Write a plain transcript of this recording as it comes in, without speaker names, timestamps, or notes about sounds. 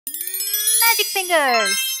Magic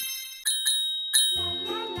fingers!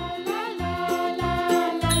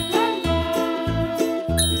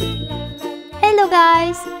 Hello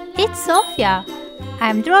guys, it's Sophia.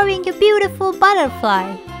 I'm drawing a beautiful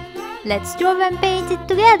butterfly. Let's draw and paint it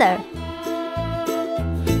together.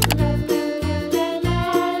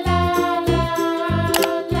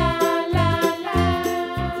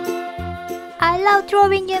 I love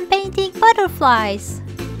drawing and painting butterflies.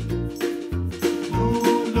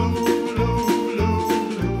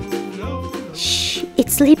 Shh,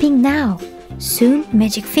 it's sleeping now. Soon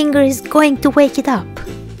Magic Finger is going to wake it up.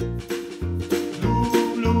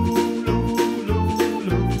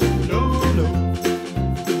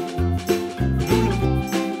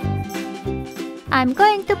 I'm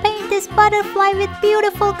going to paint this butterfly with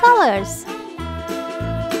beautiful colors.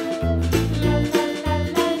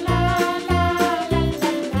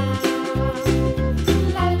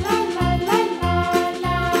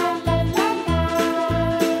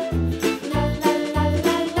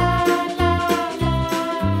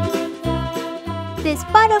 This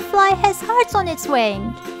butterfly has hearts on its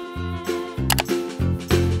wing.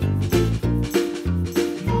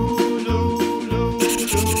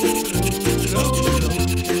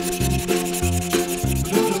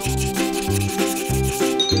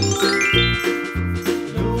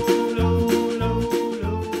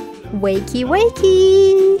 Wakey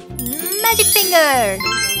wakey! Magic finger!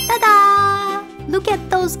 Ta-da! Look at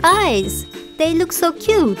those eyes! They look so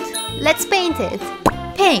cute! Let's paint it!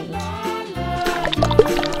 Pink!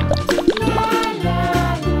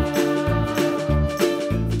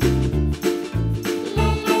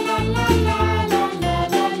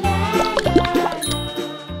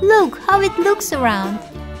 Look how it looks around!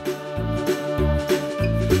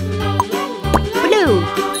 Blue!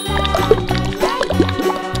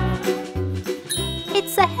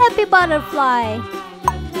 It's a happy butterfly!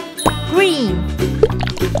 Green!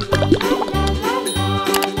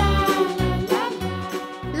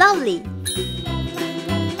 Lovely!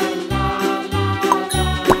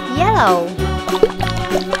 Yellow!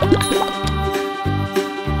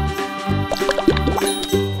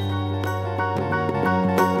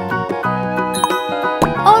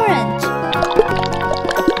 Orange!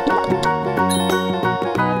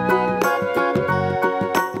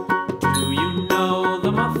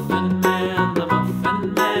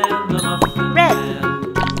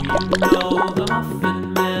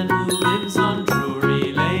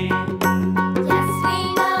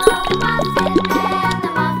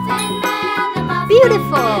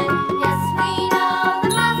 Beautiful! Yes, we know the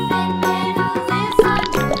Muffin Man who lives on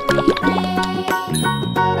Drury Lane.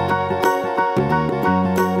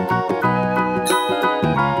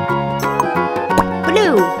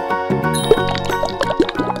 Blue!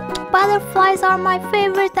 Butterflies are my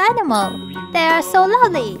favorite animal. They are so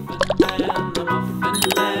lovely.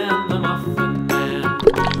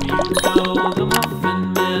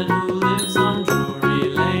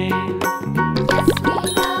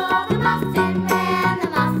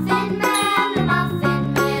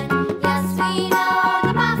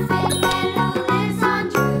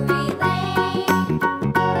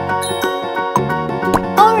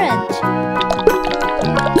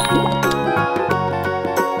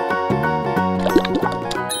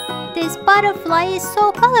 This butterfly is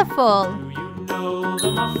so colorful. Do you know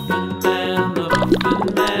the Muffin Man, the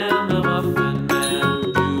Muffin Man, the Muffin Man?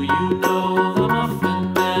 Do you know the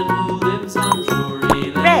Muffin Man who lives on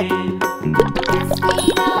Drury Lane? Red. Yes, we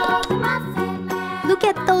know the Muffin Man. Look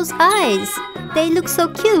at those eyes. They look so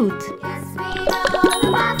cute. Yes, we know the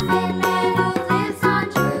Muffin Man who lives on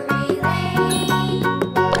Drury Lane.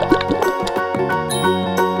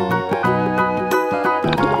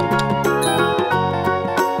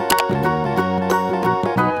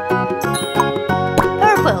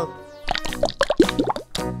 Purple.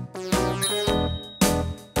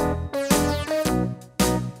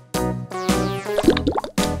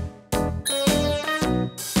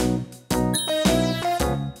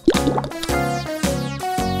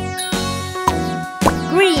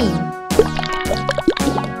 Green.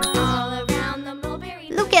 All around the mulberry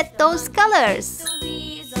Look at those colors. the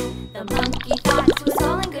weasel. The monkey thought it was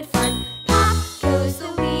all in good fun. Pop goes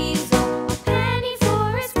the weasel. A penny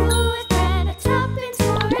for a spool of thread, a tuppence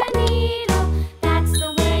for a needle. That's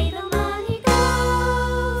the way the money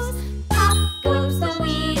goes. Pop goes the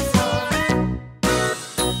weasel.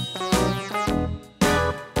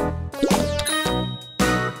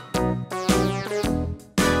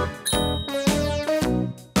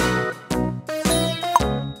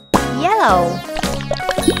 Yellow.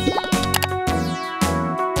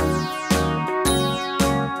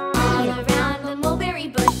 All around the mulberry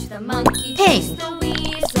bush, the monkey Pink. chased the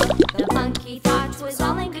weasel. The monkey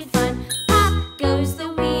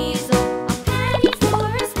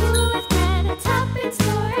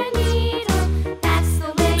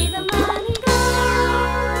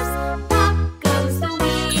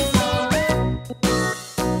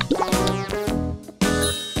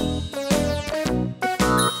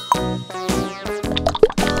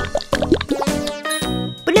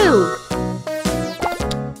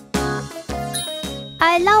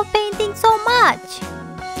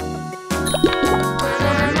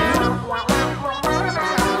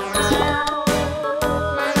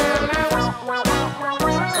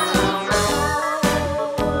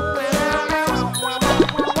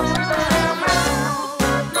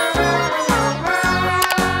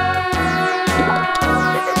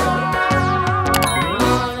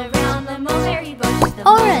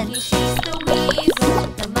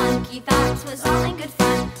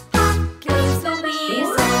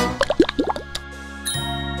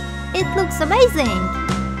It looks amazing!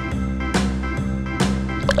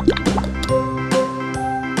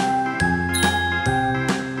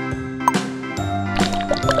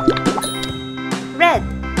 Red.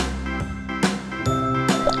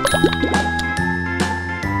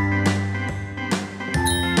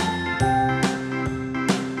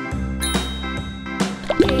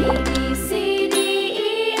 A, B, C, D,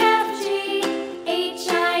 E, F, G, H,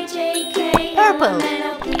 I, J, K, Purple. L, M, N,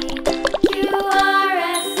 O, P, Q, R,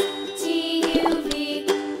 S, T, U, V,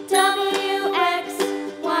 W, X,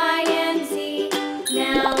 Y, and Z.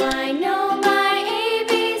 Now I know my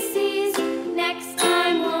ABCs. Next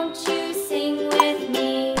time, won't you sing with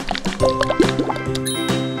me?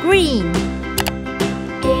 Green.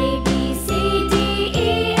 A, B, C, D,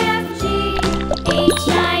 E, F, G, H,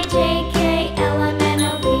 I, J, K, L, M, N, O,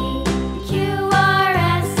 P, Q, R,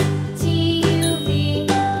 S, T, U, V,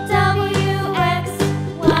 W, X,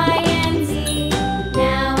 Y, and Z.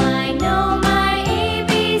 Now I know my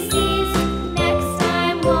ABCs. Next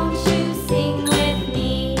time, won't you sing with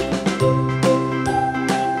me?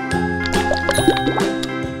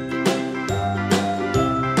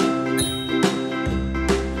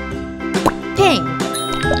 Pink.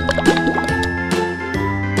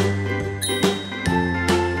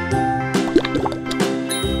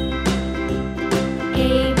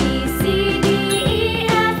 A, B, C, D, E,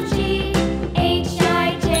 F, G, H,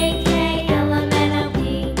 I, J, K, L, M, N, O,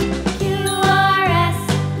 P, Q, R, S,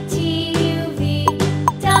 T, U, V,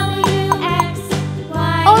 W, X,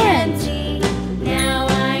 Y, and Z. Now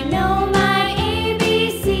I know my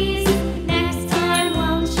ABCs. Next time,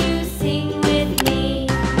 won't you sing with me?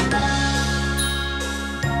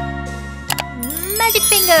 Magic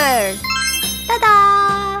finger.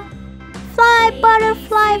 Ta-da! Fly,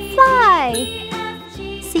 butterfly, fly!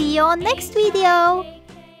 See you on next video.